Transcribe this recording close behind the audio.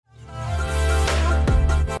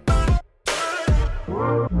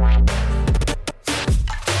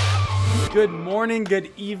Good morning, good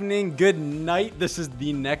evening, good night. This is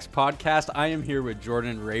the Next Podcast. I am here with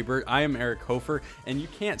Jordan Roebert. I am Eric Hofer, and you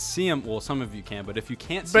can't see him. Well, some of you can, but if you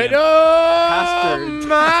can't see him, Pastor,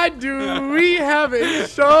 do we have a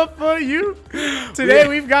show for you today?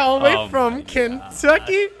 We've got all the way from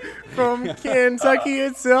Kentucky,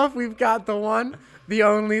 itself. We've got the one, the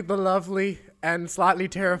only, the lovely, and slightly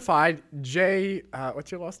terrified Jay. What's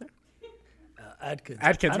your last name? Adkins.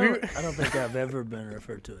 I don't think I've ever been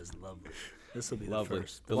referred to as lovely. This will be lovely. the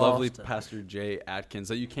first. The lovely Pastor Jay Adkins.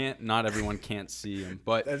 That not everyone can't see him,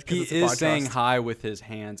 but he is saying hi with his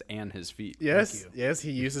hands and his feet. Yes, he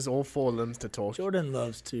uses all four limbs to talk. Jordan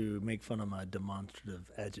loves to make fun of my demonstrative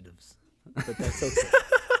adjectives, but that's okay.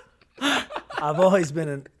 I've always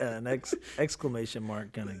been an exclamation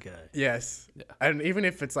mark kind of guy. Yes, yeah. And even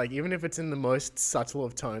if it's in the most subtle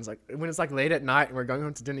of tones, like when it's like late at night and we're going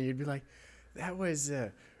home to dinner, you'd be like, "That was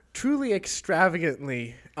truly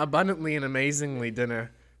extravagantly, abundantly, and amazingly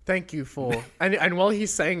dinner. Thank you for." and while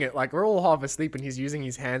he's saying it, like we're all half asleep and he's using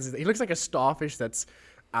his hands. He looks like a starfish that's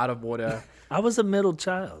out of water. I was a middle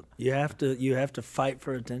child. You have to fight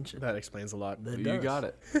for attention. That explains a lot. You got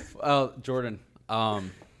it. Jordan, I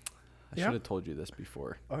should have told you this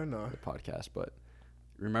before. Oh no, the podcast. But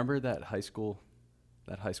remember that high school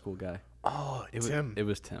guy? Oh, Tim. It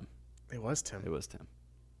was Tim. It was Tim.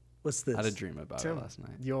 What's this? I had a dream about it last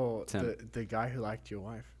night. You're the guy who liked your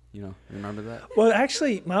wife. You know, remember that? Well,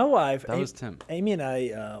 actually, my wife, that was Tim. Amy and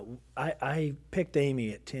I picked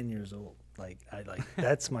Amy at 10 years old.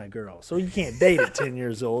 That's my girl. So you can't date at 10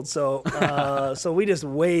 years old. So so we just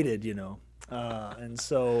waited, you know.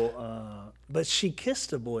 But she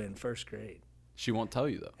kissed a boy in first grade. She won't tell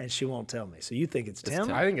you though. And she won't tell me. So you think it's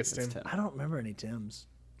Tim? I think it's Tim. I don't remember any Tims.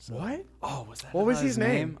 So. What? Oh, was that? What was his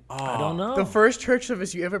name? Oh. I don't know. The first church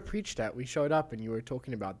service you ever preached at, we showed up and you were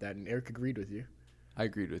talking about that, and Eric agreed with you. I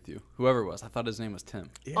agreed with you. Whoever it was, I thought his name was Tim.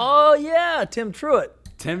 Yeah. Oh yeah, Tim Truitt.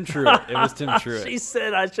 Tim Truitt. It was Tim Truitt. She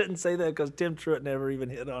said I shouldn't say that because Tim Truitt never even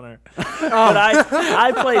hit on her. But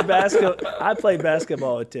I played basketball. I played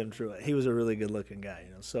basketball with Tim Truitt. He was a really good-looking guy,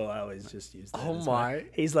 you know. So I always just used that. Oh my!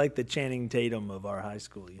 He's like the Channing Tatum of our high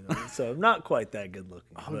school, you know. So not quite that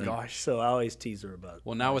good-looking. Oh gosh! So I always tease her about.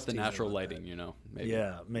 Well, now with the natural lighting, you know. Maybe.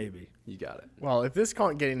 Yeah, maybe. You got it. Well, if this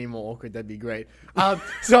can't get any more awkward, that'd be great.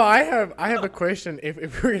 So I have a question.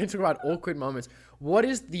 If we're going to talk about awkward moments, what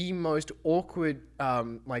is the most awkward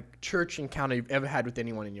church encounter you've ever had with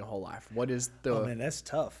anyone in your whole life? What is the? Oh man, that's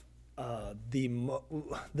tough. The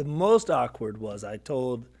most awkward was I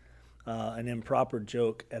told an improper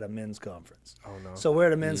joke at a men's conference. Oh no! So we're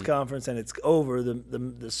at a men's conference and it's over.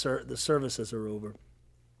 The services are over,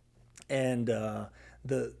 and a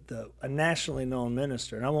nationally known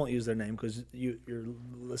minister, and I won't use their name because your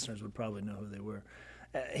listeners would probably know who they were.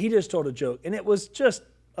 He just told a joke, and it was just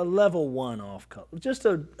a level 1 off color, just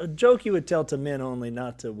a joke you would tell to men only,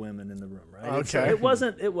 not to women in the room, right? Okay. It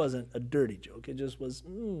wasn't a dirty joke. It just was,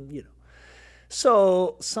 you know.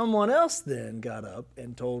 So someone else then got up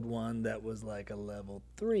and told one that was like a level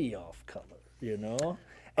 3 off color, you know.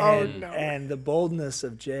 And, and the boldness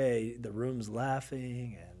of Jay, the room's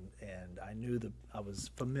laughing, and I knew I was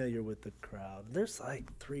familiar with the crowd. There's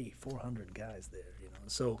like 300-400 guys there, you know.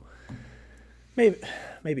 So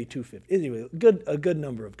maybe 250. Anyway, a good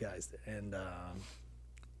number of guys there. And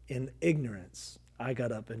in ignorance, I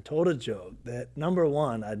got up and told a joke that, number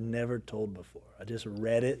one, I'd never told before. I just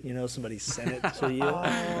read it, you know, somebody sent it to you.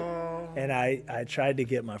 And I tried to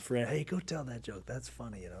get my friend, hey, go tell that joke. That's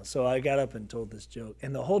funny, you know. So I got up and told this joke.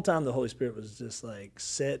 And the whole time the Holy Spirit was just like,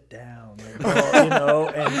 sit down, you know.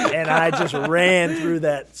 And I just ran through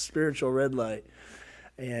that spiritual red light.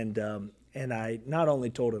 And I not only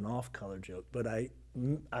told an off-color joke, but I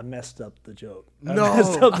messed up the joke. I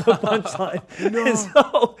messed up the punchline. No. And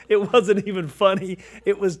so it wasn't even funny.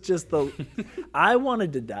 It was just I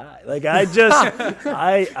wanted to die. Like I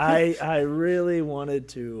really wanted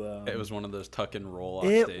to. It was one of those tuck and roll off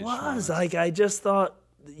stage. It was moments. Like I just thought,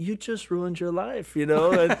 you just ruined your life, you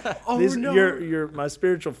know. And your my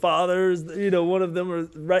spiritual fathers, you know, one of them are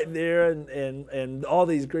right there, and all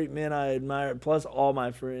these great men I admire, plus all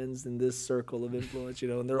my friends in this circle of influence, you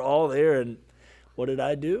know, and they're all there. And what did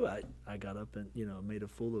I do? I got up and, you know, made a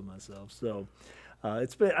fool of myself. So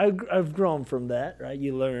it's been I've grown from that, right?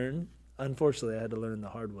 You learn. unfortunately, I had to learn the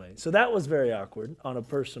hard way. So that was very awkward on a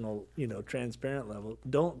personal, transparent level.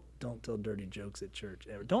 Don't tell dirty jokes at church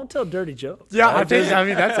ever. Don't tell dirty jokes. Yeah, right?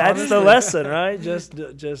 That's the lesson, right? Just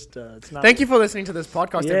it's not. Thank you for listening to this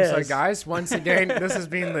podcast Yes. episode, guys. Once again, this has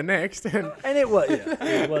been the next. And it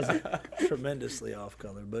wasn't tremendously off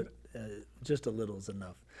color, but just a little is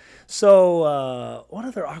enough. So what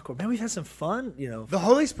other awkward? Man, we've had some fun. The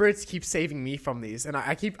Holy Spirit keeps saving me from these, and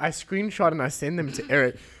I screenshot and I send them to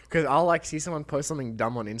Eric because I'll like see someone post something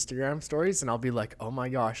dumb on Instagram stories, and I'll be like, oh my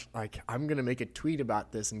gosh, like I'm gonna make a tweet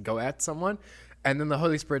about this and go at someone, and then the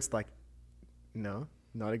Holy Spirit's like, no,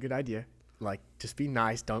 not a good idea. Like, just be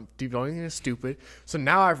nice. Don't do anything that's stupid. So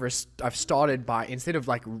now I've started by, instead of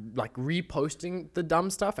like reposting the dumb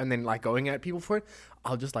stuff and then like going at people for it,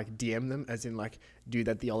 I'll just like DM them as in like, dude,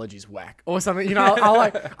 that theology's whack or something.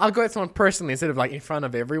 I'll go at someone personally instead of like in front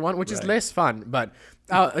of everyone, which is less fun. But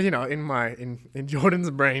in Jordan's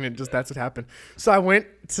brain, that's what happened. So I went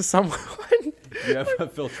to someone. You have a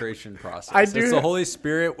filtration process. I do. It's the Holy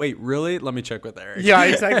Spirit. Wait, really? Let me check with Eric. Yeah,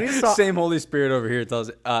 exactly. So, Same Holy Spirit over here tells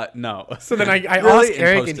no. So then I Really? asked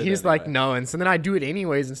Eric, post and it he's anyway. like, no. And so then I do it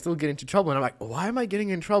anyways and still get into trouble. And I'm like, why am I getting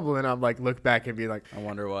in trouble? And I'm like, look back and be like, I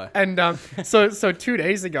wonder why. and so 2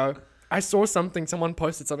 days ago, I saw someone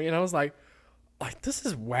posted something, and I was like, this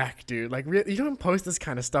is whack, dude. Like, you don't post this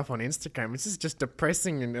kind of stuff on Instagram. It's just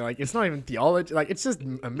depressing, and like, it's not even theology. Like, it's just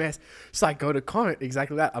a mess. So I go to comment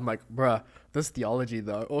exactly that. I'm like, bruh, this theology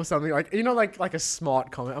though, or something like, like a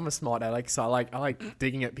smart comment. I'm a smart Alex, so I like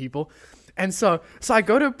digging at people. And so I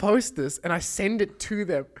go to post this and I send it to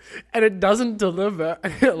them, and it doesn't deliver.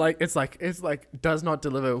 it's like does not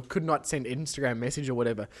deliver, could not send Instagram message or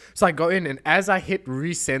whatever. So I go in, and as I hit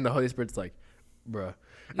resend, the Holy Spirit's like, bruh.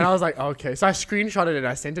 And I was like, okay. So I screenshotted it and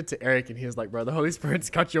I sent it to Eric, and he was like, bro, the Holy Spirit's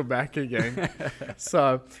got your back again.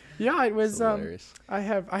 So yeah, it was, I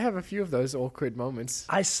have a few of those awkward moments.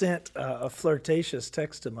 I sent a flirtatious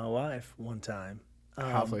text to my wife one time.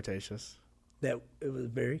 How flirtatious? That it was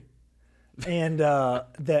very, and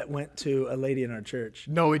that went to a lady in our church.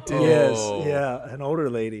 No, it didn't. Yes, yeah, an older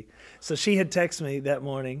lady. So she had texted me that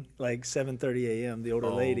morning, like 7:30 a.m. The older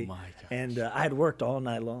lady, my gosh. and I had worked all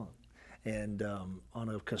night long, and on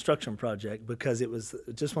a construction project, because it was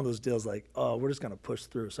just one of those deals like, oh, we're just gonna push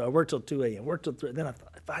through. So I worked till 2 a.m. Worked till 3. Then I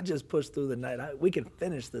thought, if I just push through the night, we can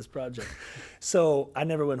finish this project. So I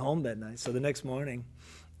never went home that night. So the next morning,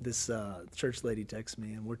 this church lady texts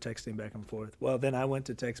me, and we're texting back and forth. Well, then I went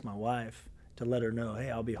to text my wife to let her know,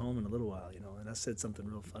 hey, I'll be home in a little while, and I said something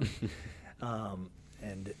real funny.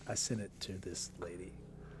 And I sent it to this lady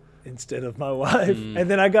instead of my wife. And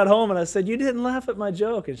then I got home and I said, you didn't laugh at my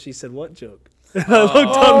joke. And she said, what joke? And I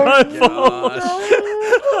looked on my phone.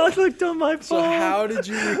 I looked on my phone. So how did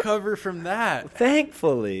you recover from that?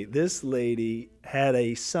 Thankfully, this lady had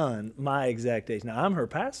a son my exact age. Now, I'm her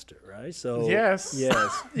pastor, right? So Yes.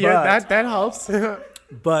 Yes. Yeah, that helps.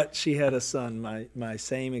 But she had a son my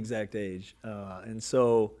same exact age. And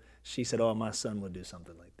so she said, oh, my son would do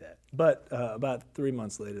something like that. But about 3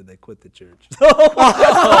 months later, they quit the church.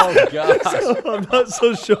 Oh, gosh. So I'm not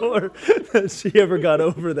so sure that she ever got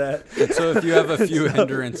over that. So if you have a few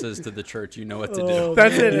hindrances to the church, you know what to do.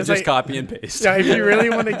 That's it. You It's just like, copy and paste. yeah, if you really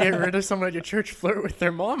want to get rid of someone at your church, flirt with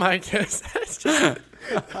their mom, I guess. That's just,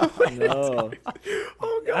 No.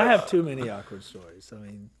 oh, God. I have too many awkward stories. I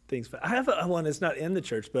mean, things. I have one that's not in the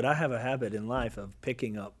church, but I have a habit in life of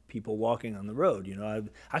picking up people walking on the road.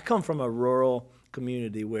 I come from a rural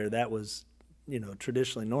community where that was,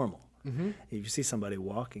 traditionally normal. Mm-hmm. If you see somebody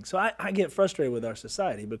walking. So I get frustrated with our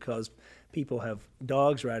society because people have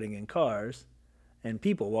dogs riding in cars and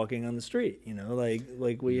people walking on the street,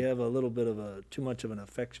 like we have a little bit of too much of an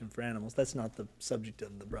affection for animals. That's not the subject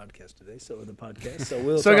of the broadcast today, or the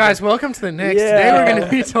podcast. So guys, welcome to the next. Yeah. Today we're going to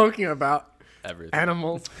be talking about Everything.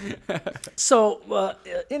 animals. So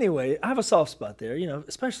anyway, I have a soft spot there,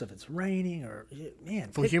 especially if it's raining or,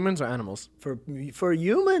 For humans or animals? for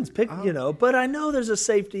humans, but I know there's a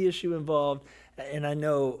safety issue involved, and I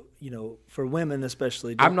know, for women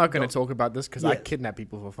especially. I'm not going to talk about this because I Yeah. kidnap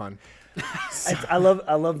people for fun. I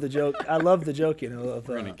love the joke. I love the joke, of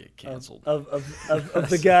We're gonna get canceled. of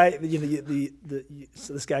the guy.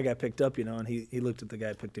 So this guy got picked up, and he looked at the guy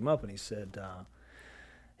who picked him up, and he said,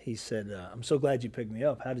 I'm so glad you picked me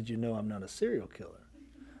up. How did you know I'm not a serial killer?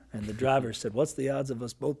 And the driver said, what's the odds of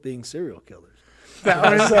us both being serial killers?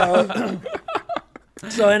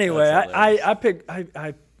 So anyway,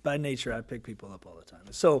 I by nature, I pick people up all the time.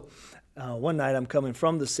 So one night I'm coming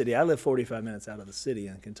from the city. I live 45 minutes out of the city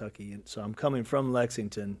in Kentucky. And so I'm coming from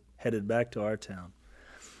Lexington, headed back to our town.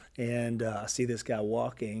 And I see this guy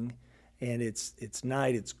walking, and it's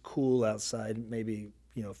night. It's cool outside, maybe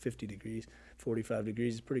 50 degrees, 45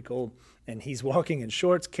 degrees. It's pretty cold. And he's walking in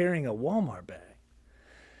shorts carrying a Walmart bag.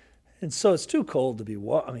 And so it's too cold to be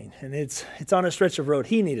and it's on a stretch of road.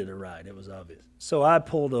 He needed a ride. It was obvious. So I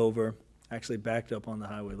pulled over, actually backed up on the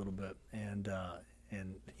highway a little bit, and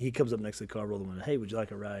he comes up next to the car, rolled the window. Hey, would you like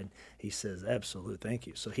a ride? He says, absolutely, thank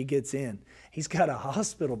you. So he gets in. He's got a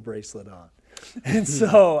hospital bracelet on. And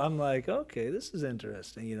so I'm like, okay, this is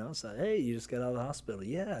interesting, So, hey, you just got out of the hospital.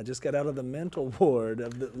 Yeah, I just got out of the mental ward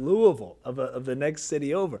of the Louisville, of the next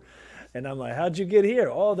city over. And I'm like, how'd you get here?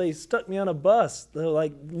 Oh, they stuck me on a bus. They're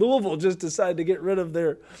like, Louisville just decided to get rid of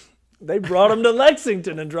they brought him to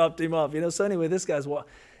Lexington and dropped him off. So anyway, this guy's,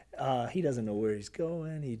 he doesn't know where he's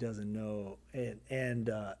going. He doesn't know. And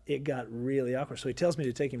it got really awkward. So he tells me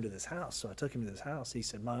to take him to this house. So I took him to this house. He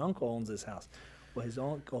said, my uncle owns this house. Well, his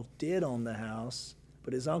uncle did own the house,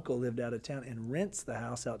 but his uncle lived out of town and rents the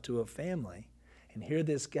house out to a family. And here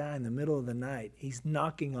this guy in the middle of the night, he's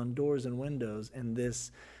knocking on doors and windows, and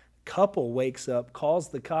this couple wakes up, calls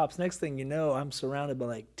the cops. Next thing you know, I'm surrounded by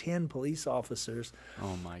like 10 police officers.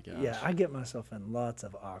 Oh my gosh. Yeah, I get myself in lots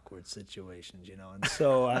of awkward situations, And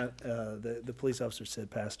so the police officer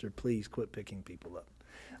said, Pastor, please quit picking people up.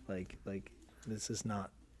 Like this is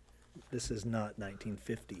not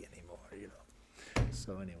 1950 anymore,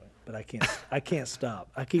 So anyway, but I can't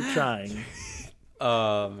stop. I keep trying.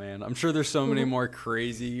 Oh man, I'm sure there's so many more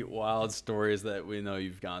crazy, wild stories that we know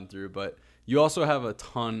you've gone through, but you also have a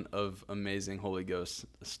ton of amazing Holy Ghost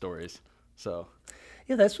stories. So,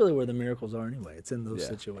 yeah, that's really where the miracles are anyway. It's in those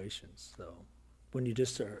situations. So, when you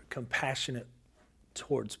just are compassionate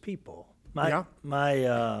towards people. I'll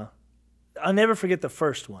never forget the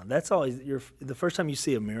first one. That's always the first time you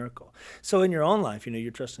see a miracle. So in your own life,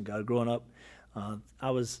 you're trusting God. Growing up,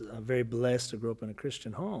 I was very blessed to grow up in a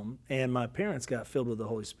Christian home, and my parents got filled with the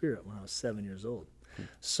Holy Spirit when I was 7 years old.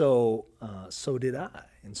 So did I.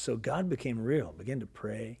 And so God became real, began to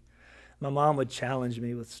pray. My mom would challenge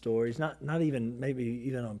me with stories, not even maybe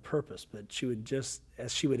even on purpose, but she would just,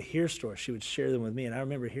 as she would hear stories, she would share them with me. And I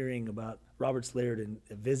remember hearing about Robert's Laird and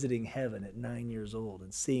visiting heaven at 9 years old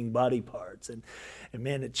and seeing body parts. And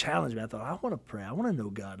man, it challenged me. I thought, I want to pray. I want to know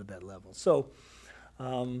God at that level. So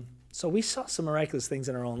we saw some miraculous things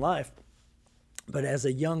in our own life. But as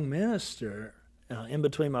a young minister, in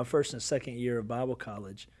between my first and second year of Bible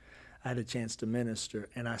college, I had a chance to minister,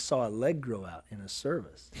 and I saw a leg grow out in a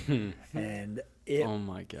service. And oh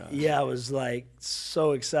my gosh. Yeah, I was like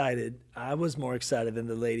so excited. I was more excited than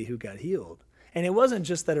the lady who got healed. And it wasn't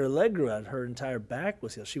just that her leg grew out, her entire back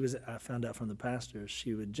was healed. I found out from the pastor,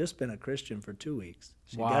 she had just been a Christian for 2 weeks.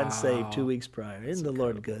 She'd gotten saved 2 weeks prior. Isn't the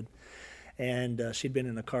Lord good? And she'd been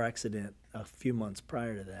in a car accident a few months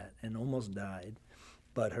prior to that and almost died.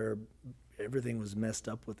 But everything was messed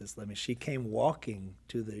up with this. I mean, she came walking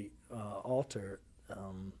to the altar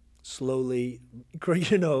slowly,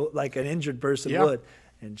 like an injured person would,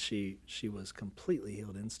 and she was completely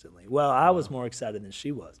healed instantly. Well, I was more excited than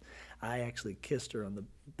she was. I actually kissed her on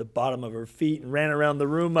the bottom of her feet and ran around the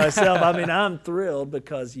room myself. I mean, I'm thrilled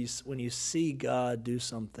because when you see God do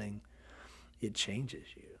something, it changes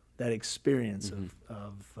you. That experience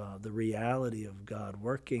of the reality of God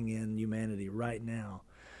working in humanity right now,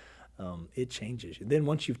 it changes you. Then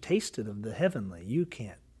once you've tasted of the heavenly,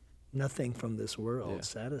 nothing from this world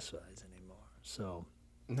satisfies anymore. So,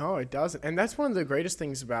 no, it doesn't. And that's one of the greatest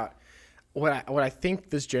things about what I think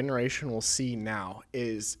this generation will see now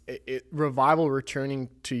is revival returning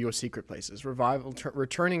to your secret places, revival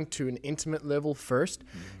returning to an intimate level first.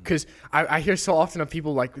 Because I hear so often of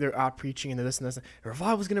people like they're out preaching and this and this.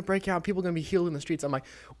 Revival's going to break out. People are going to be healed in the streets. I'm like,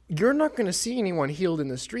 you're not going to see anyone healed in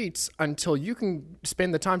the streets until you can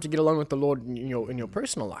spend the time to get along with the Lord in your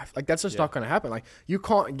personal life. Like that's just not going to happen. Like you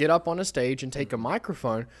can't get up on a stage and take a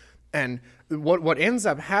microphone. And what ends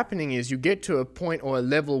up happening is you get to a point or a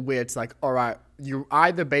level where it's like, all right, you're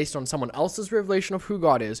either based on someone else's revelation of who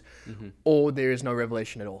God is, or there is no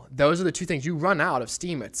revelation at all. Those are the two things. You run out of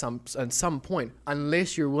steam at some point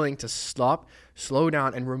unless you're willing to stop, slow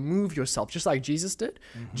down, and remove yourself, just like Jesus did.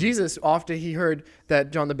 Jesus, after he heard that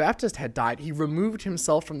John the Baptist had died, he removed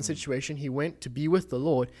himself from the situation. He went to be with the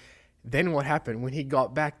Lord. Then what happened? When he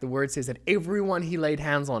got back, the word says that everyone he laid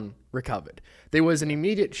hands on recovered. There was an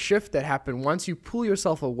immediate shift that happened once you pull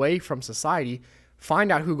yourself away from society,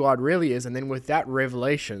 find out who God really is, and then with that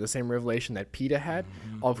revelation, the same revelation that Peter had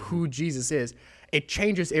of who Jesus is, it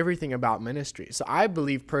changes everything about ministry. So I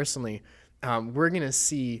believe personally, we're going to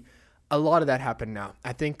see a lot of that happened now.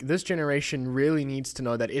 I think this generation really needs to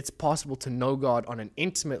know that it's possible to know God on an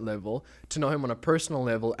intimate level, to know him on a personal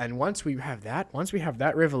level. And once we have that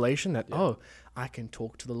revelation that, oh, I can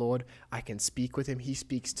talk to the Lord, I can speak with him, he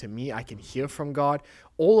speaks to me, I can hear from God.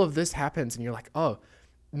 All of this happens and you're like, oh,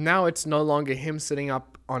 now it's no longer him sitting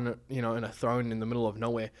up on in a throne in the middle of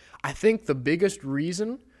nowhere. I think the biggest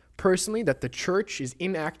reason personally that the church is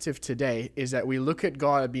inactive today is that we look at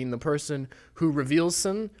God being the person who reveals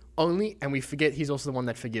sin only, and we forget he's also the one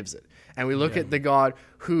that forgives it. And we look at the God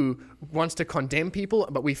who wants to condemn people,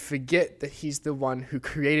 but we forget that he's the one who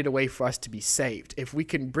created a way for us to be saved. If we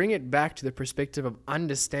can bring it back to the perspective of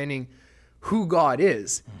understanding who God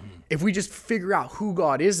is, if we just figure out who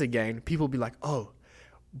God is again, people will be like, oh,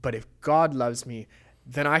 but if God loves me,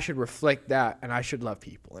 then I should reflect that and I should love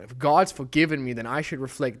people. And if God's forgiven me, then I should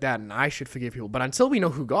reflect that and I should forgive people. But until we know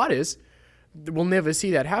who God is, we'll never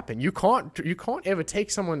see that happen. You can't ever take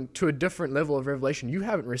someone to a different level of revelation you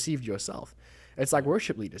haven't received yourself. It's like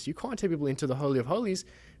worship leaders. You can't take people into the Holy of Holies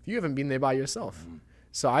if you haven't been there by yourself.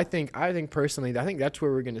 So I think personally, I think that's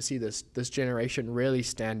where we're going to see this generation really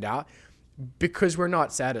stand out, because we're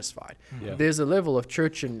not satisfied. There's a level of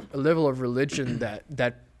church and a level of religion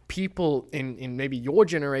that people in maybe your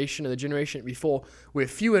generation or the generation before, where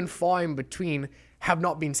few and far in between, have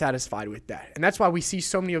not been satisfied with that. And that's why we see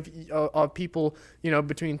so many of people,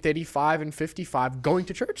 between 35 and 55 going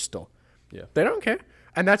to church still. Yeah. They don't care.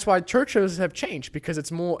 And that's why churches have changed, because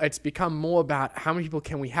it's become more about how many people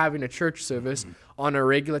can we have in a church service on a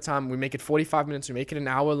regular time. We make it 45 minutes, we make it an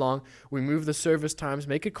hour long, we move the service times,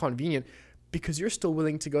 make it convenient, because you're still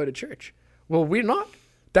willing to go to church. Well, we're not.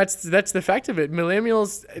 That's the fact of it.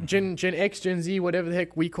 Millennials, Gen X, Gen Z, whatever the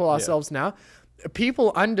heck we call ourselves now,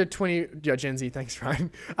 people under 20, Gen Z, thanks,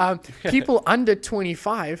 Ryan. People under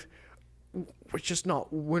 25,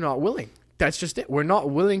 we're not willing. That's just it. We're not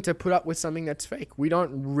willing to put up with something that's fake. We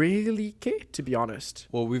don't really care, to be honest.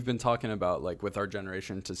 Well, we've been talking about, like, with our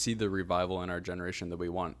generation, to see the revival in our generation that we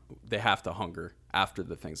want, they have to hunger after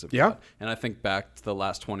the things of God. And I think back to the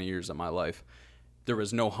last 20 years of my life, there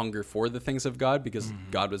was no hunger for the things of God, because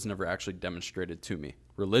God was never actually demonstrated to me.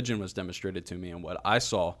 Religion was demonstrated to me, and what I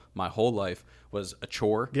saw my whole life was a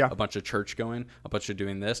chore, a bunch of church going, a bunch of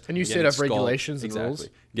doing this. And you set up regulations and rules.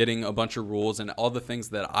 Getting a bunch of rules and all the things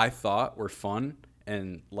that I thought were fun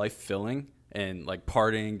and life-filling, and like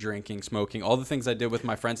partying, drinking, smoking, all the things I did with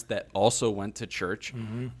my friends that also went to church,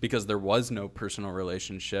 because there was no personal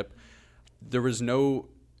relationship.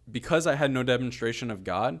 Because I had no demonstration of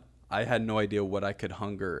God, I had no idea what I could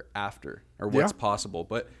hunger after or what's possible.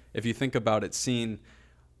 But if you think about it,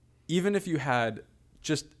 even if you had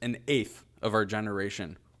just an eighth of our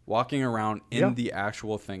generation walking around in the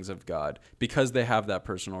actual things of God, because they have that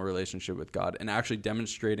personal relationship with God and actually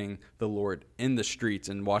demonstrating the Lord in the streets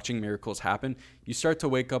and watching miracles happen, you start to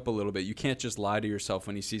wake up a little bit. You can't just lie to yourself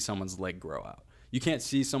when you see someone's leg grow out. You can't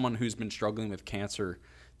see someone who's been struggling with cancer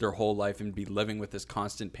their whole life and be living with this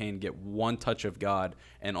constant pain, get one touch of God,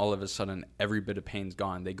 and all of a sudden every bit of pain's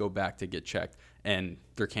gone. They go back to get checked and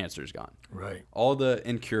their cancer's gone. Right. All the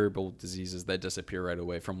incurable diseases that disappear right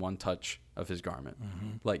away from one touch of his garment.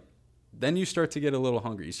 Like, then you start to get a little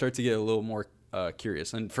hungry. You start to get a little more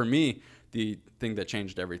curious. And for me, the thing that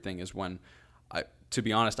changed everything is when to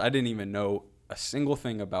be honest, I didn't even know a single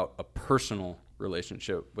thing about a personal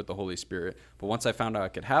relationship with the Holy Spirit. But once I found out I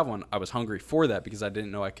could have one, I was hungry for that, because I didn't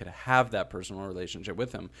know I could have that personal relationship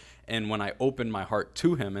with him. And when I opened my heart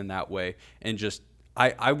to him in that way, and just,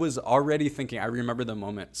 I was already thinking, I remember the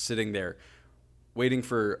moment sitting there waiting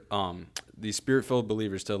for these spirit-filled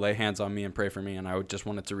believers to lay hands on me and pray for me, and I just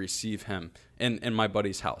wanted to receive him in my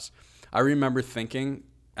buddy's house. I remember thinking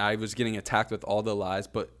I was getting attacked with all the lies,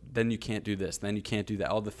 but then you can't do this, then you can't do that,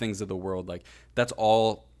 all the things of the world. Like, that's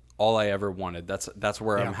all I ever wanted. That's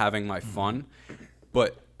where I'm having my fun.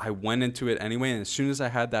 But I went into it anyway, and as soon as I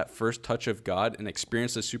had that first touch of God and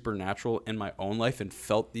experienced the supernatural in my own life and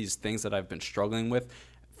felt these things that I've been struggling with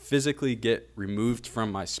physically get removed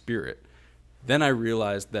from my spirit, then I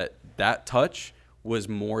realized that touch was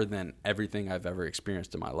more than everything I've ever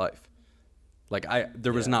experienced in my life. Like,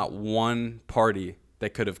 there was not one party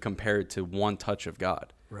that could have compared to one touch of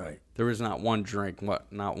God. Right. There was not one drink,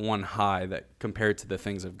 not one high that compared to the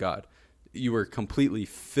things of God. You were completely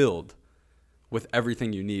filled with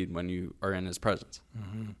everything you need when you are in his presence.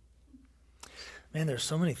 Man, there's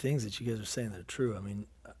so many things that you guys are saying that are true. I mean,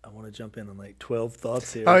 I want to jump in on like 12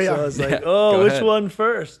 thoughts here. Oh, yeah. So I was like, which one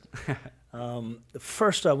first? The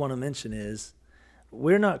first I want to mention is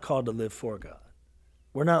we're not called to live for God.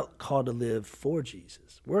 We're not called to live for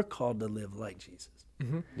Jesus. We're called to live like Jesus.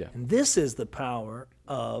 Yeah. And this is the power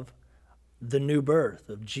of the new birth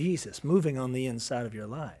of Jesus moving on the inside of your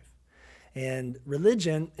life. And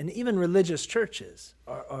religion, and even religious churches,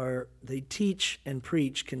 they teach and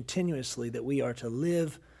preach continuously that we are to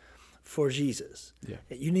live for Jesus. Yeah.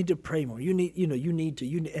 You need to pray more. You need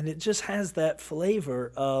to, and it just has that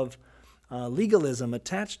flavor of legalism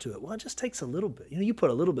attached to it. Well, it just takes a little bit. You put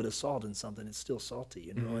a little bit of salt in something, it's still salty,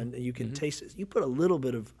 and you can taste it. You put a little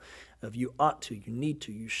bit of you ought to, you need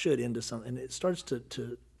to, you should into something, and it starts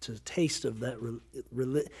to taste of that,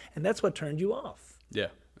 and that's what turned you off. Yeah,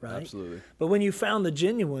 right? Absolutely. But when you found the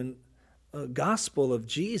genuine gospel of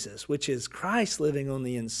Jesus, which is Christ living on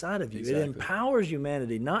the inside of you, Exactly. it empowers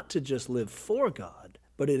humanity not to just live for God,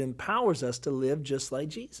 but it empowers us to live just like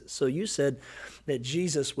Jesus. So you said that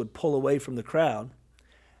Jesus would pull away from the crowd,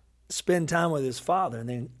 spend time with his Father, and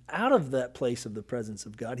then out of that place of the presence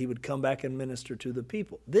of God, he would come back and minister to the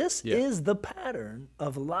people. This is the pattern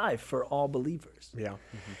of life for all believers. Yeah.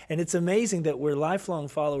 Mm-hmm. And it's amazing that we're lifelong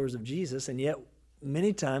followers of Jesus, and yet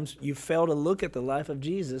many times you fail to look at the life of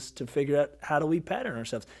Jesus to figure out how do we pattern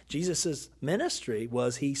ourselves. Jesus' ministry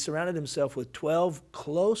was he surrounded himself with 12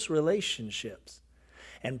 close relationships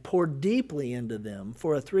and poured deeply into them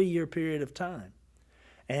for a 3-year period of time.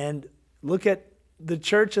 And look at the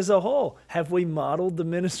church as a whole. Have we modeled the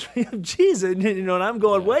ministry of Jesus? And I'm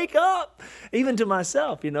going, wake up, even to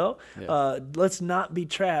myself, let's not be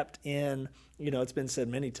trapped in, it's been said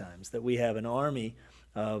many times that we have an army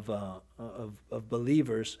of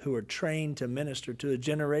believers who are trained to minister to a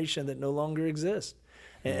generation that no longer exists.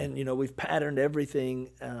 And, we've patterned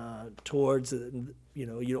everything towards, you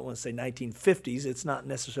don't want to say 1950s. It's not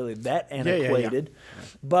necessarily that antiquated. Yeah.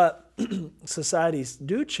 But societies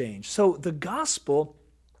do change. So the gospel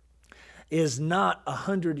is not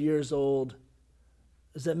 100 years old.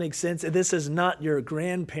 Does that make sense? This is not your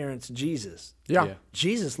grandparents' Jesus. Yeah.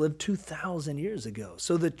 Jesus lived 2,000 years ago.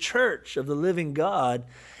 So the church of the living God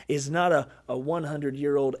is not a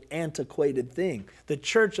 100-year-old antiquated thing. The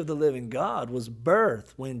church of the living God was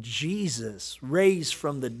birthed when Jesus raised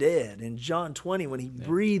from the dead. In John 20, when he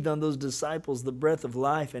breathed on those disciples the breath of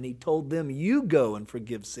life, and he told them, you go and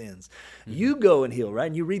forgive sins. You go and heal, right?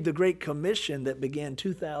 And you read the Great Commission that began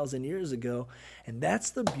 2,000 years ago, and that's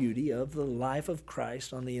the beauty of the life of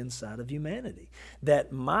Christ on the inside of humanity.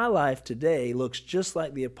 That my life today looks just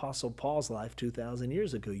like the Apostle Paul's life 2,000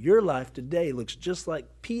 years ago. Your life today looks just like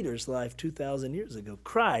Peter's life 2,000 years ago.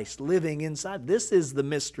 Christ living inside. This is the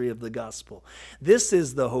mystery of the gospel. This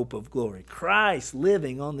is the hope of glory. Christ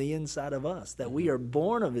living on the inside of us, that we are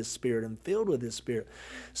born of his Spirit and filled with his Spirit.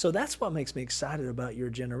 So that's what makes me excited about your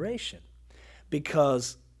generation,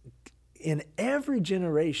 because in every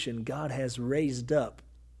generation, God has raised up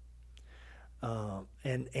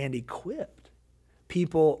and equipped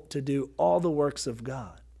people to do all the works of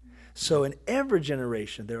God. So in every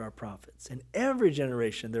generation, there are prophets. In every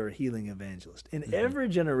generation, there are healing evangelists. In every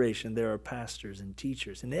generation, there are pastors and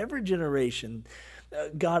teachers. In every generation,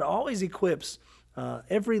 God always equips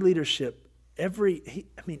every leadership. Every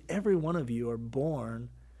one of you are born,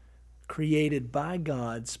 created by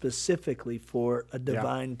God specifically for a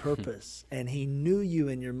divine purpose. And he knew you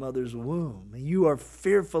in your mother's womb. You are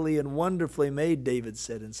fearfully and wonderfully made, David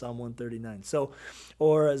said in Psalm 139. So,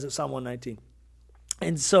 or as Psalm 119.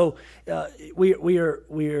 And so we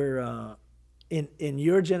are in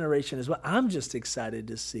your generation as well. I'm just excited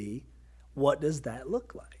to see what does that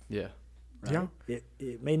look like. Yeah. Right? Yeah.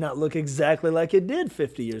 It may not look exactly like it did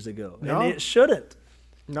 50 years ago. No. And it shouldn't.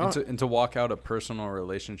 No. And to walk out a personal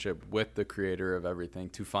relationship with the creator of everything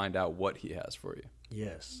to find out what he has for you.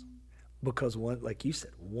 Yes. Because like you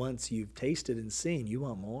said, once you've tasted and seen, you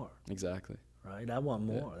want more. Exactly. Right? I want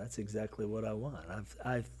more. Yeah. That's exactly what I want.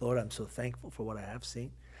 Lord, I'm so thankful for what I have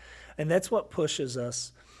seen. And that's what pushes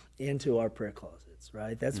us into our prayer closets,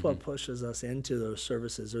 right? That's what pushes us into those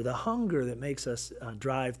services, or the hunger that makes us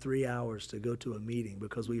drive 3 hours to go to a meeting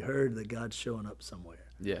because we heard that God's showing up somewhere.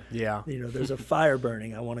 Yeah. There's a fire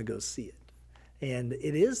burning. I want to go see it. And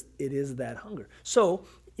it is that hunger. So,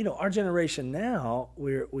 our generation now,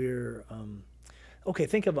 we're okay,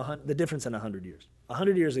 think of the difference in 100 years.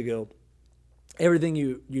 100 years ago, everything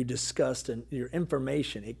you discussed and your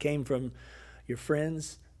information, it came from your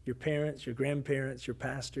friends, your parents, your grandparents, your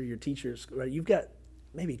pastor, your teachers, right? You've got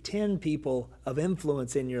maybe 10 people of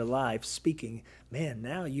influence in your life speaking. Man,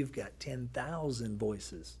 now you've got 10,000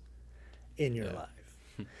 voices in your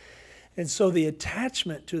life. And so the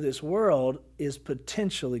attachment to this world is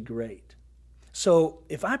potentially great. So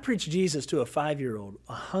if I preach Jesus to a 5-year-old,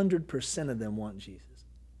 100% of them want Jesus.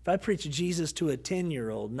 If I preach Jesus to a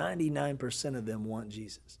 10-year-old, 99% of them want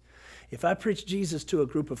Jesus. If I preach Jesus to a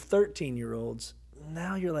group of 13-year-olds,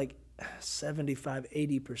 now you're like, 75,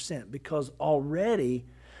 80%, because already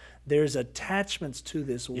there's attachments to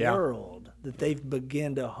this world that they've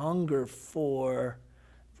begun to hunger for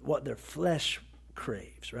what their flesh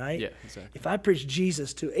craves, right? Yeah, exactly. If I preach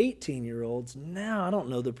Jesus to 18-year-olds, now I don't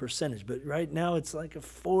know the percentage, but right now it's like a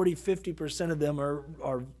 40, 50% of them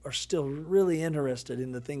are still really interested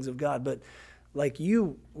in the things of God. But like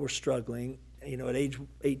you were struggling, at age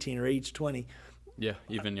 18 or age 20. Yeah,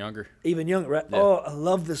 even younger. Even younger, right? Yeah. Oh, I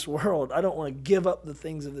love this world. I don't want to give up the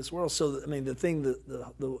things of this world. So, the thing that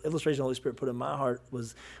the illustration the Holy Spirit put in my heart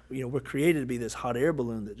was, we're created to be this hot air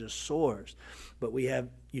balloon that just soars. But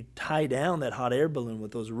you tie down that hot air balloon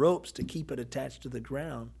with those ropes to keep it attached to the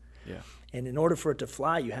ground. Yeah. And in order for it to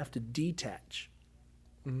fly, you have to detach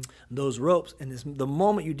those ropes. And the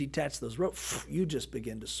moment you detach those ropes, you just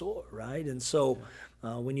begin to soar, right? And so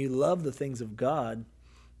when you love the things of God,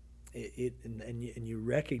 and you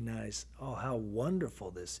recognize, how wonderful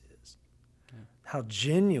this is, how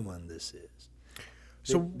genuine this is.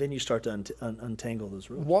 So then you start to untangle those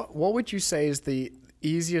ropes. What would you say is the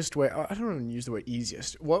easiest way? I don't want to use the word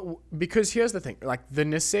easiest. Because here's the thing: like, the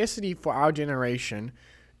necessity for our generation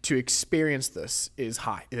to experience this is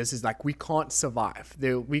high. This is like, we can't survive.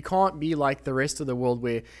 We can't be like the rest of the world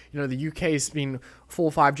where, the UK's been 4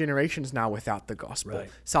 or 5 generations now without the gospel. Right.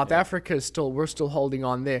 South Africa is we're still holding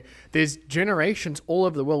on there. There's generations all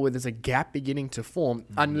over the world where there's a gap beginning to form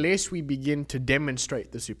unless we begin to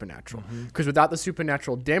demonstrate the supernatural. Because without the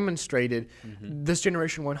supernatural demonstrated, this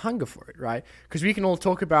generation won't hunger for it, right? Because we can all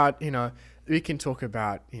talk about,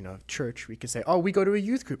 church. We can say, we go to a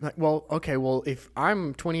youth group. Like, if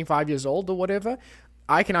I'm 25 years old or whatever,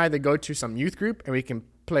 I can either go to some youth group and we can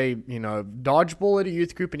play, dodgeball at a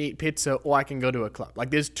youth group and eat pizza, or I can go to a club. Like,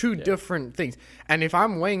 there's two different things. And if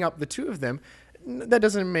I'm weighing up the two of them, that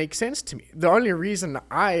doesn't make sense to me. The only reason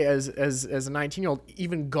I, as a 19-year-old,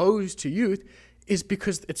 even goes to youth is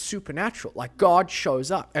because it's supernatural. Like, God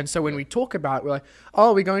shows up. And so when we talk about it, we're like,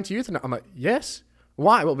 we're going to youth. And I'm like, yes.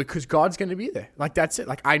 Why? Well, because God's going to be there. Like, that's it.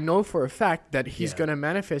 Like, I know for a fact that he's going to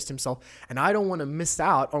manifest himself, and I don't want to miss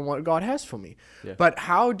out on what God has for me. Yeah. But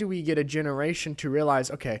how do we get a generation to realize,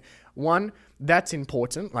 okay, one, that's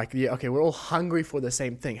important. Like, we're all hungry for the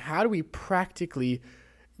same thing. How do we practically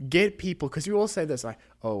get people? Because you all say this, like,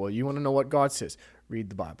 you want to know what God says? Read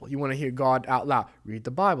the Bible. You want to hear God out loud? Read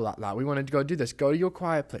the Bible out loud. We want to go do this. Go to your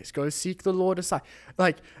quiet place. Go seek the Lord aside.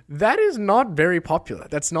 Like, that is not very popular.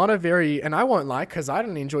 That's not and I won't lie, because I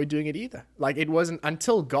didn't enjoy doing it either. Like, it wasn't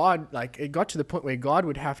until God, like, it got to the point where God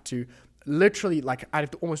would have to literally, like, I'd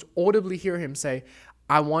have to almost audibly hear him say,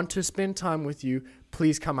 I want to spend time with you.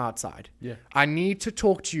 Please come outside. Yeah. I need to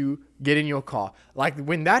talk to you. Get in your car. Like,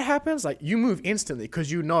 when that happens, like, you move instantly,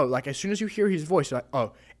 because like, as soon as you hear his voice, you're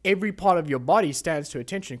like, every part of your body stands to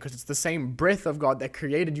attention, because it's the same breath of God that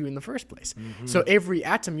created you in the first place. So every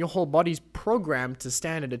atom, your whole body's programmed to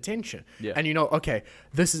stand at attention. Yeah. And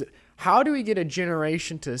this is, how do we get a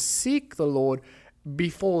generation to seek the Lord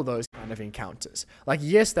before those kind of encounters? Like,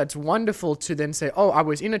 yes, that's wonderful to then say, I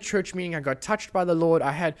was in a church meeting, I got touched by the Lord,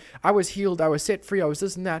 I was healed, I was set free, I was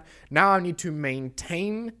this and that. Now I need to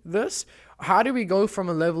maintain this. How do we go from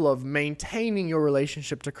a level of maintaining your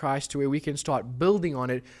relationship to Christ to where we can start building on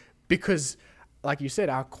it? Because, like you said,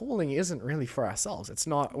 our calling isn't really for ourselves.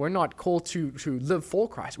 We're not called to live for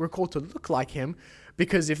Christ. We're called to look like him.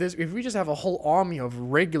 Because if we just have a whole army of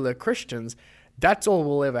regular Christians, that's all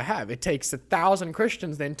we'll ever have. It takes 1,000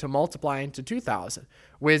 Christians then to multiply into 2,000.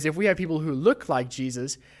 Whereas if we have people who look like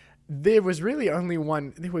Jesus, there was really only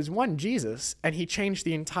one. There was one Jesus, and he changed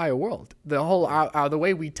the entire world. The whole the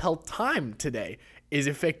way we tell time today is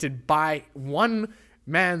affected by one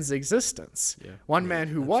man's existence. Yeah. One man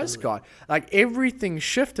who was God. Like, everything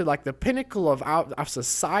shifted. Like, the pinnacle of our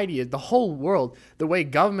society, the whole world, the way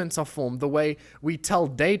governments are formed, the way we tell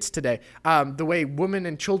dates today, the way women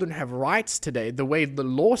and children have rights today, the way the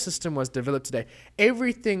law system was developed today.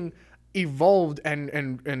 Everything evolved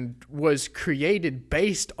and was created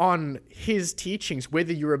based on his teachings.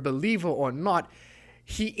 Whether you're a believer or not,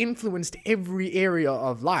 he influenced every area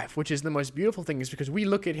of life, which is the most beautiful thing, is because we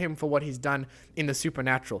look at him for what he's done in the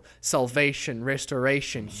supernatural: salvation,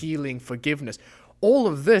 restoration, healing, forgiveness. All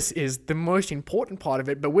of this is the most important part of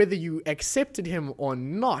it, but whether you accepted him or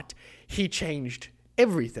not, he changed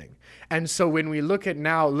everything. And so when we look at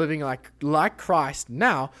now living like Christ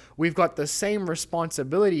now, we've got the same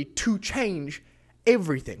responsibility to change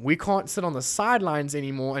everything. We can't sit on the sidelines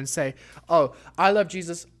anymore and say, I love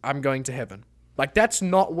Jesus, I'm going to heaven. Like, that's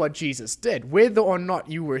not what Jesus did. Whether or not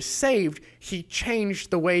you were saved, he changed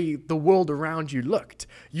the way the world around you looked.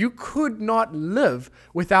 You could not live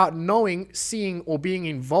without knowing, seeing, or being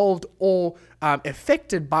involved or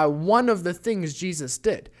affected by one of the things Jesus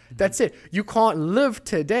did. That's it. You can't live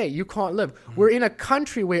today. You can't live. We're in a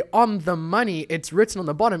country where on the money, it's written on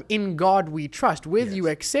the bottom, in God we trust. Whether you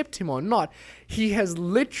accept him or not, he has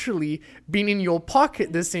literally been in your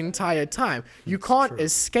pocket this entire time. You can't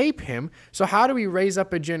escape him. So how do we raise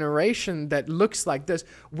up a generation that looks like this,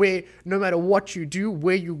 where no matter what you do,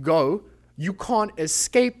 where you go, you can't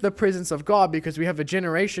escape the presence of God, because we have a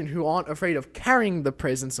generation who aren't afraid of carrying the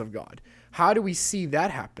presence of God? How do we see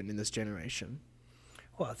that happen in this generation?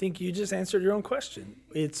 Well, I think you just answered your own question.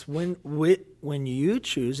 It's when you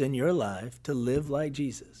choose in your life to live like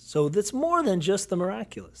Jesus. So that's more than just the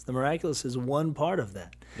miraculous. The miraculous is one part of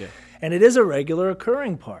that. Yeah. And it is a regular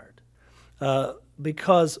occurring part,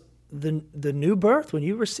 because the new birth, when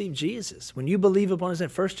you receive Jesus, when you believe upon his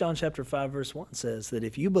name, 1 John chapter 5, verse 1 says that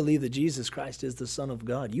if you believe that Jesus Christ is the Son of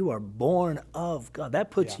God, you are born of God.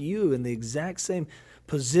 That puts you in the exact same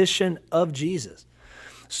position of Jesus.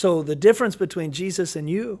 So the difference between Jesus and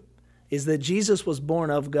you is that Jesus was born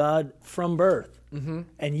of God from birth,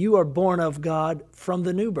 and you are born of God from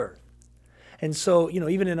the new birth. And so,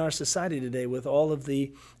 even in our society today, with all of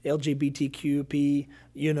the LGBTQP,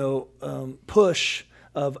 push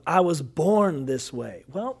of I was born this way.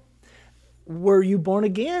 Well, were you born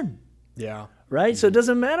again? Yeah. Right? So it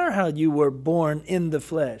doesn't matter how you were born in the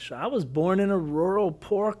flesh. I was born in a rural,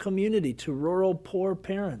 poor community to rural, poor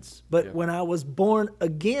parents. But when I was born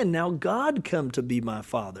again, now God come to be my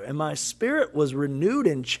Father. And my spirit was renewed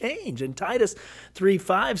and changed. And Titus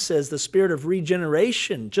 3:5 says the spirit of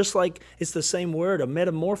regeneration, just like it's the same word, a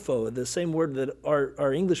metamorpho, the same word that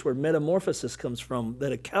our English word metamorphosis comes from,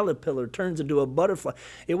 that a caterpillar turns into a butterfly.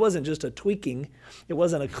 It wasn't just a tweaking. It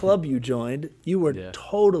wasn't a club you joined. You were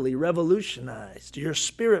totally revolutionized. Your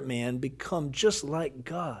spirit man become just like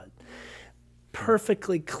God,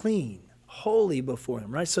 perfectly clean, holy before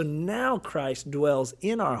him, right? So now Christ dwells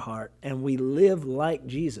in our heart and we live like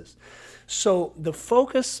Jesus. So the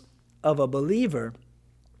focus of a believer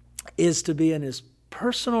is to be in his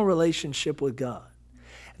personal relationship with God,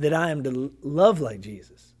 that I am to love like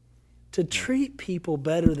Jesus, to treat people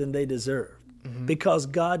better than they deserve, because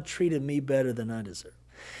God treated me better than I deserve.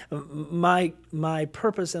 My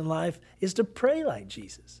purpose in life is to pray like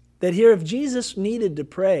Jesus. That here, if Jesus needed to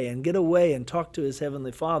pray and get away and talk to his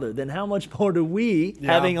heavenly Father, then how much more do we,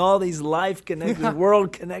 having all these life connections,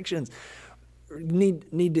 world connections,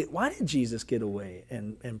 need to? Why did Jesus get away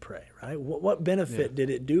and pray, right? What benefit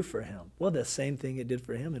did it do for him? Well, the same thing it did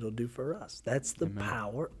for him, it'll do for us. That's the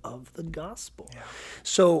power of the gospel. Yeah.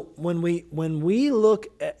 So when we look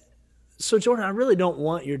at, so Jordan, I really don't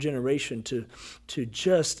want your generation to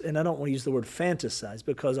just, and I don't want to use the word fantasize,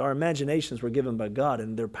 because our imaginations were given by God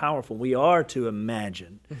and they're powerful. We are to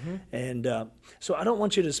imagine. And so I don't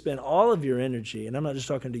want you to spend all of your energy, and I'm not just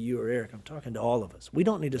talking to you or Eric, I'm talking to all of us. We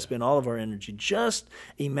don't need to spend all of our energy just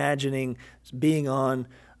imagining being on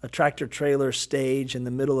a tractor trailer stage in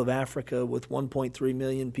the middle of Africa with 1.3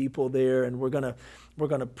 million people there, and we're gonna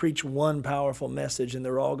preach one powerful message and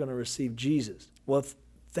they're all going to receive Jesus. Well,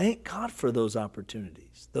 thank God for those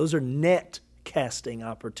opportunities. Those are net casting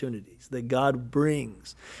opportunities that God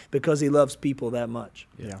brings because he loves people that much.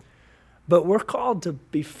 Yeah. But we're called to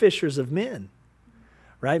be fishers of men,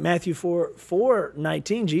 right? Matthew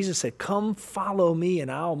 4:19, Jesus said, come follow me and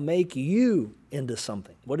I'll make you into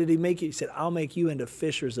something. What did he make you? He said, I'll make you into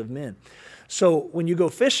fishers of men. So when you go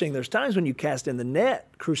fishing, there's times when you cast in the net,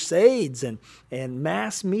 crusades and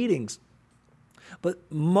mass meetings. But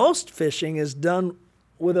most fishing is done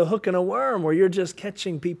with a hook and a worm, where you're just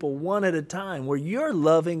catching people one at a time, where you're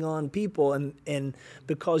loving on people and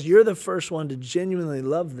because you're the first one to genuinely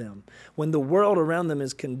love them when the world around them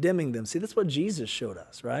is condemning them. See, that's what Jesus showed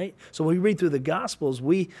us, right? So when we read through the Gospels,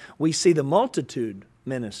 we see the multitude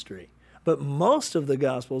ministry. But most of the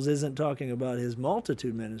Gospels isn't talking about his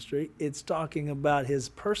multitude ministry. It's talking about his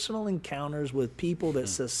personal encounters with people that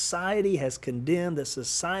society has condemned, that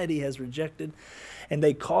society has rejected. And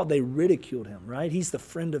they ridiculed him, right? He's the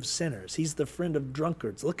friend of sinners. He's the friend of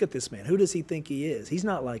drunkards. Look at this man. Who does he think he is? He's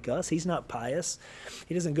not like us. He's not pious.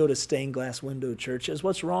 He doesn't go to stained glass window churches.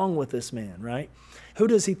 What's wrong with this man, right? Who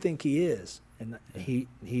does he think he is? And he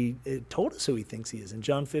told us who he thinks he is. In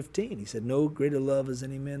John 15, he said, no greater love is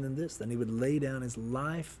any man than this, than he would lay down his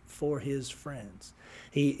life for his friends.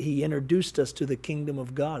 He introduced us to the kingdom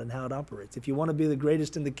of God and how it operates. If you want to be the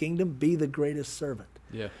greatest in the kingdom, be the greatest servant.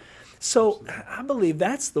 Yeah. So I believe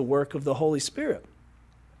that's the work of the Holy Spirit.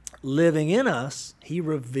 Living in us, he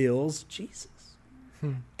reveals Jesus.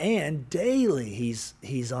 And daily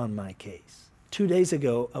he's on my case. 2 days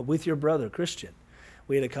ago, with your brother, Christian,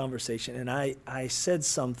 we had a conversation, and I said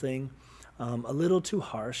something a little too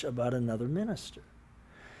harsh about another minister.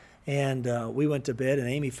 And we went to bed, and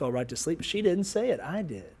Amy fell right to sleep. She didn't say it. I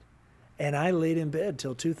did. And I laid in bed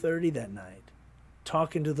till 2:30 that night,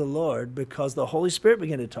 talking to the Lord, because the Holy Spirit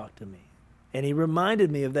began to talk to me. And he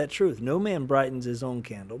reminded me of that truth. No man brightens his own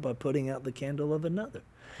candle by putting out the candle of another.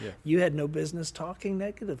 Yeah. You had no business talking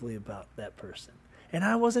negatively about that person. And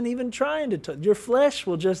I wasn't even trying to talk. Your flesh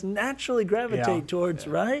will just naturally gravitate towards,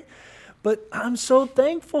 right? But I'm so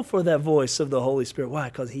thankful for that voice of the Holy Spirit. Why?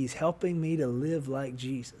 Because he's helping me to live like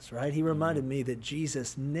Jesus, right? He reminded me that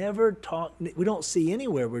Jesus never talked. We don't see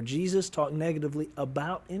anywhere where Jesus talked negatively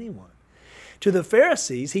about anyone. To the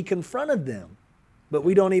Pharisees, he confronted them. But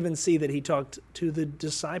we don't even see that he talked to the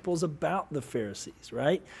disciples about the Pharisees,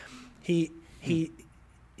 right?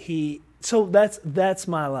 So that's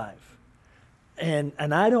my life. And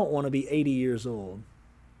I don't want to be 80 years old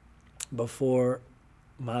before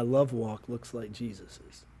my love walk looks like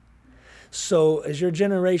Jesus's. So as your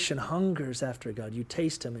generation hungers after God, you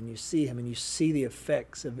taste him and you see the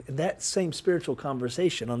effects of that same spiritual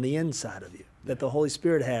conversation on the inside of you that the Holy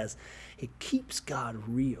Spirit has. It keeps God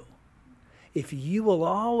real. If you will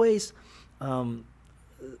always, the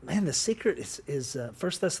secret is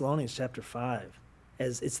 1 Thessalonians chapter 5.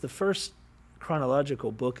 As it's the first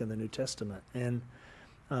chronological book in the New Testament. And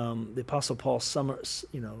the Apostle Paul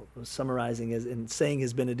summarizing and saying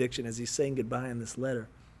his benediction as he's saying goodbye in this letter.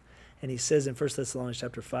 And he says in 1 Thessalonians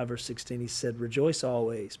chapter 5, verse 16, he said, "Rejoice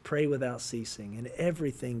always, pray without ceasing, in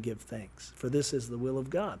everything give thanks, for this is the will of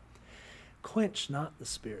God. Quench not the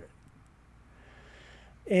Spirit."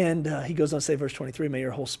 And he goes on to say, verse 23, "May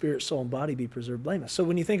your whole spirit, soul, and body be preserved blameless." So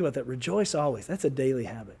when you think about that, rejoice always, that's a daily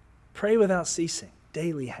habit. Pray without ceasing,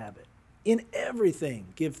 daily habit. In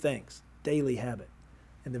everything, give thanks, daily habit.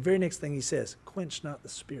 And the very next thing he says, quench not the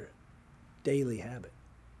Spirit, daily habit.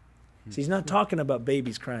 So he's not talking about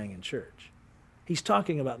babies crying in church. He's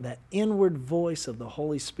talking about that inward voice of the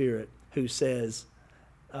Holy Spirit who says,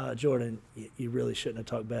 Jordan, you really shouldn't have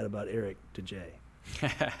talked bad about Eric to Jay.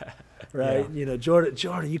 Right? Yeah.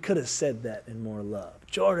 Jordan, you could have said that in more love.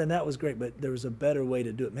 Jordan, that was great, but there was a better way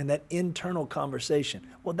to do it. Man, that internal conversation.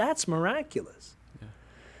 Well, that's miraculous. Yeah.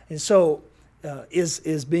 And so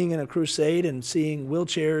is being in a crusade and seeing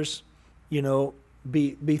wheelchairs,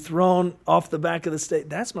 be thrown off the back of the stage,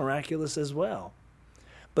 that's miraculous as well.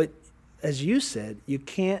 But as you said, you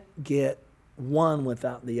can't get one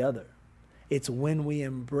without the other. It's when we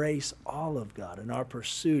embrace all of God and our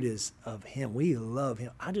pursuit is of him. We love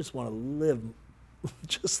him. I just want to live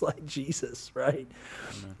just like Jesus, right?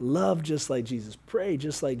 Amen. Love just like Jesus. Pray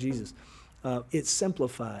just like Jesus. It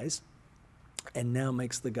simplifies and now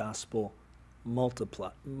makes the gospel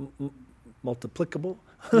multiplicable,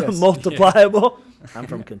 yes. Multipliable. Yeah. I'm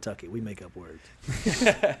from Kentucky. We make up words.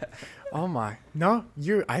 Oh my. No,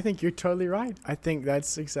 I think you're totally right. I think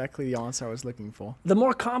that's exactly the answer I was looking for. The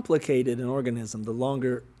more complicated an organism, the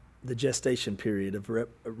longer the gestation period of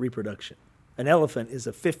reproduction. An elephant is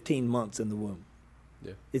 15 months in the womb.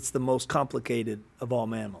 Yeah. It's the most complicated of all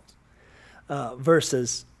mammals.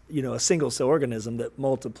 Versus, a single cell organism that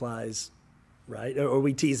multiplies, right? Or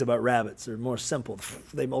we tease about rabbits. They're more simple.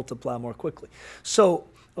 They multiply more quickly. So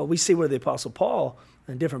we see where the Apostle Paul,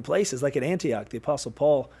 in different places, like at Antioch, the Apostle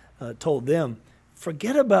Paul told them,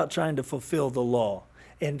 forget about trying to fulfill the law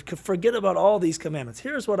and forget about all these commandments.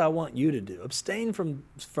 Here's what I want you to do. Abstain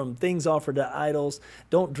from things offered to idols.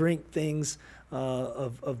 Don't drink things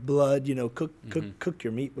of blood. Cook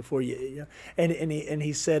your meat before you. And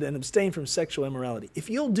he said, and abstain from sexual immorality. If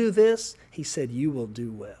you'll do this, he said, you will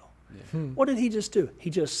do well. Yeah. What did he just do? He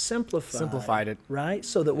just simplified it. Right?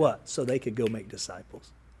 So that what? So they could go make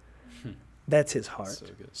disciples. That's his heart.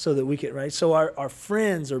 So that we could, right? So our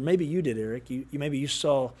friends, or maybe you did, Eric, maybe you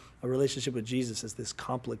saw a relationship with Jesus as this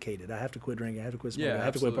complicated. I have to quit drinking. I have to quit smoking. I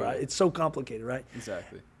have to quit. It's so complicated, right?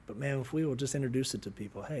 Exactly. But man, if we will just introduce it to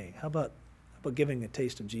people, hey, how about giving a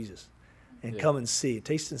taste of Jesus? And come and see,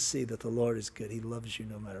 taste and see that the Lord is good. He loves you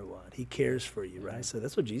no matter what. He cares for you, right? So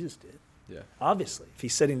that's what Jesus did. Yeah. Obviously, if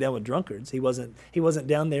he's sitting down with drunkards, he wasn't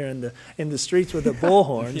down there in the streets with a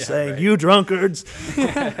bullhorn saying, right. "You drunkards,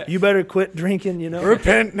 you better quit drinking."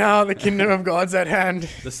 Repent now, the kingdom of God's at hand.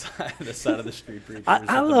 The side of the street preachers.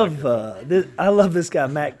 I love this guy,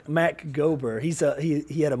 Mac Gober.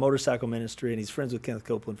 He had a motorcycle ministry and he's friends with Kenneth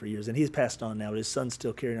Copeland for years, and he's passed on now, but his son's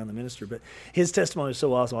still carrying on the ministry. But his testimony is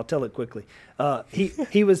so awesome. I'll tell it quickly.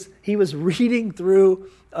 He was reading through.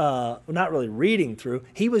 Not really reading through.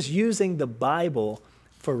 He was using the Bible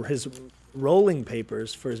for his rolling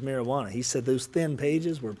papers for his marijuana. He said those thin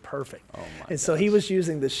pages were perfect. Oh my and so he was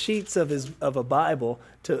using the sheets of a Bible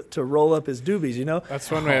to roll up his doobies, you know? That's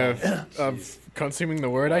one way of consuming the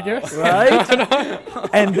word, I guess. Right?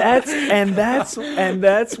 and that's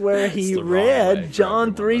where he the wrong way read for John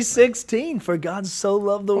everyone 3:16, for God so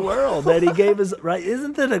loved the world that he gave his, right?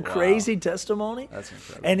 Isn't that a crazy testimony? That's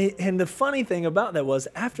incredible. And the funny thing about that was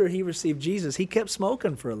after he received Jesus, he kept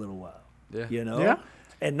smoking for a little while. Yeah. You know? Yeah.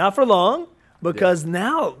 And not for long, because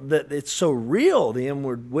now that it's so real, the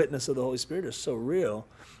inward witness of the Holy Spirit is so real,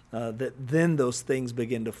 that then those things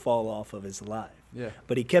begin to fall off of his life. Yeah.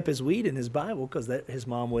 But he kept his weed in his Bible because his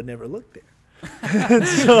mom would never look there.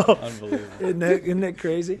 So, Unbelievable. isn't that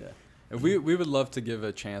crazy? Yeah. And we would love to give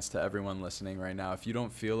a chance to everyone listening right now. If you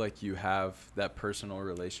don't feel like you have that personal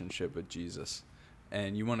relationship with Jesus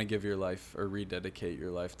and you want to give your life or rededicate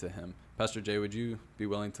your life to him, Pastor Jay, would you be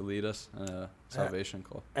willing to lead us in a salvation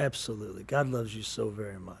call? Absolutely. God loves you so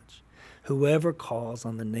very much. Whoever calls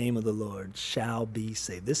on the name of the Lord shall be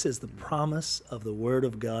saved. This is the promise of the Word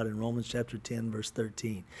of God in Romans chapter 10, verse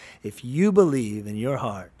 13. If you believe in your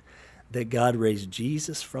heart that God raised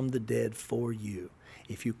Jesus from the dead for you,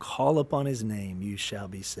 if you call upon his name, you shall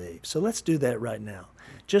be saved. So let's do that right now.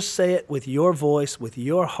 Just say it with your voice, with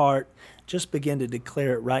your heart. Just begin to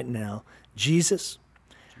declare it right now. Jesus,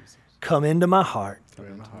 come into my heart.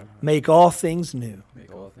 Make all things new.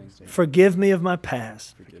 Make all things new. Forgive me of my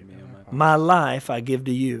past. Forgive me of my past. My life I give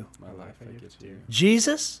to you. My life I give to you.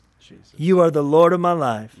 Jesus, Jesus, you are the Lord of my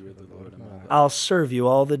life. you are the Lord of my life. I'll serve you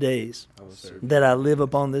all the days I will serve that I live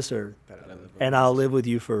upon this earth, you. That I live and I'll live with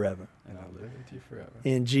you forever. and I'll live with you forever.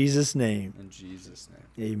 In Jesus' name, In Jesus'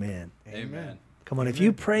 name. amen. Amen. Come on, if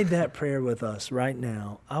you prayed that prayer with us right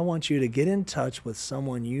now, I want you to get in touch with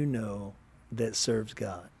someone you know that serves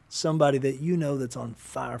God. Somebody that you know that's on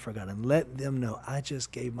fire for God, and let them know, I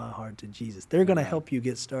just gave my heart to Jesus. They're going to help you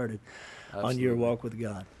get started on your walk with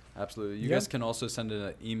God. Absolutely. You guys can also send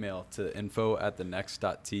an email to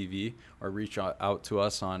info@thenext.tv or reach out to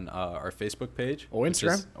us on our Facebook page. Or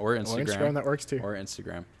Instagram. Or Instagram. That works too. Or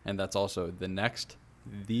Instagram. And that's also the next,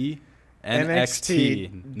 the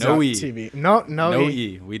NXT. NXT. No E. TV. No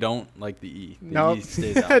E. We don't like the E. The No. E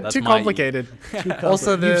stays out. That's Too my E. complicated.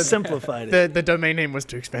 Also, You've simplified it. the domain name was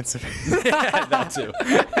too expensive. That too.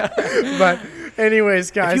 But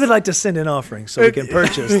anyways, guys. If you would like to send an offering so we can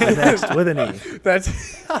purchase the next with an E. That's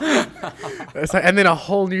and then a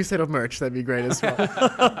whole new set of merch. That'd be great as well.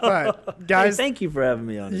 But guys, Hey, thank you for having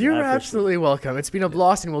me on. you're I appreciate absolutely welcome. It's been a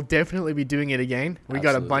blast, and we'll definitely be doing it again. We got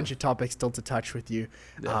a Absolutely. bunch of topics still to touch with you.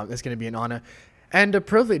 Yeah. It's going to be an honor and a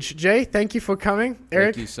privilege. Jay, thank you for coming.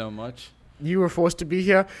 Eric, Thank you so much. you were forced to be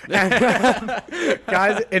here. And,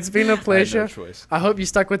 guys, it's been a pleasure. I had no choice. I hope you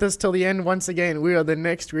stuck with us till the end. Once again, we are the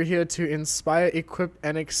next. We're here to inspire, equip,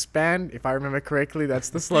 and expand. If I remember correctly, that's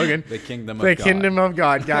the slogan. The kingdom of The God. kingdom of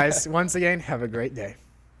God, guys. Once again, have a great day.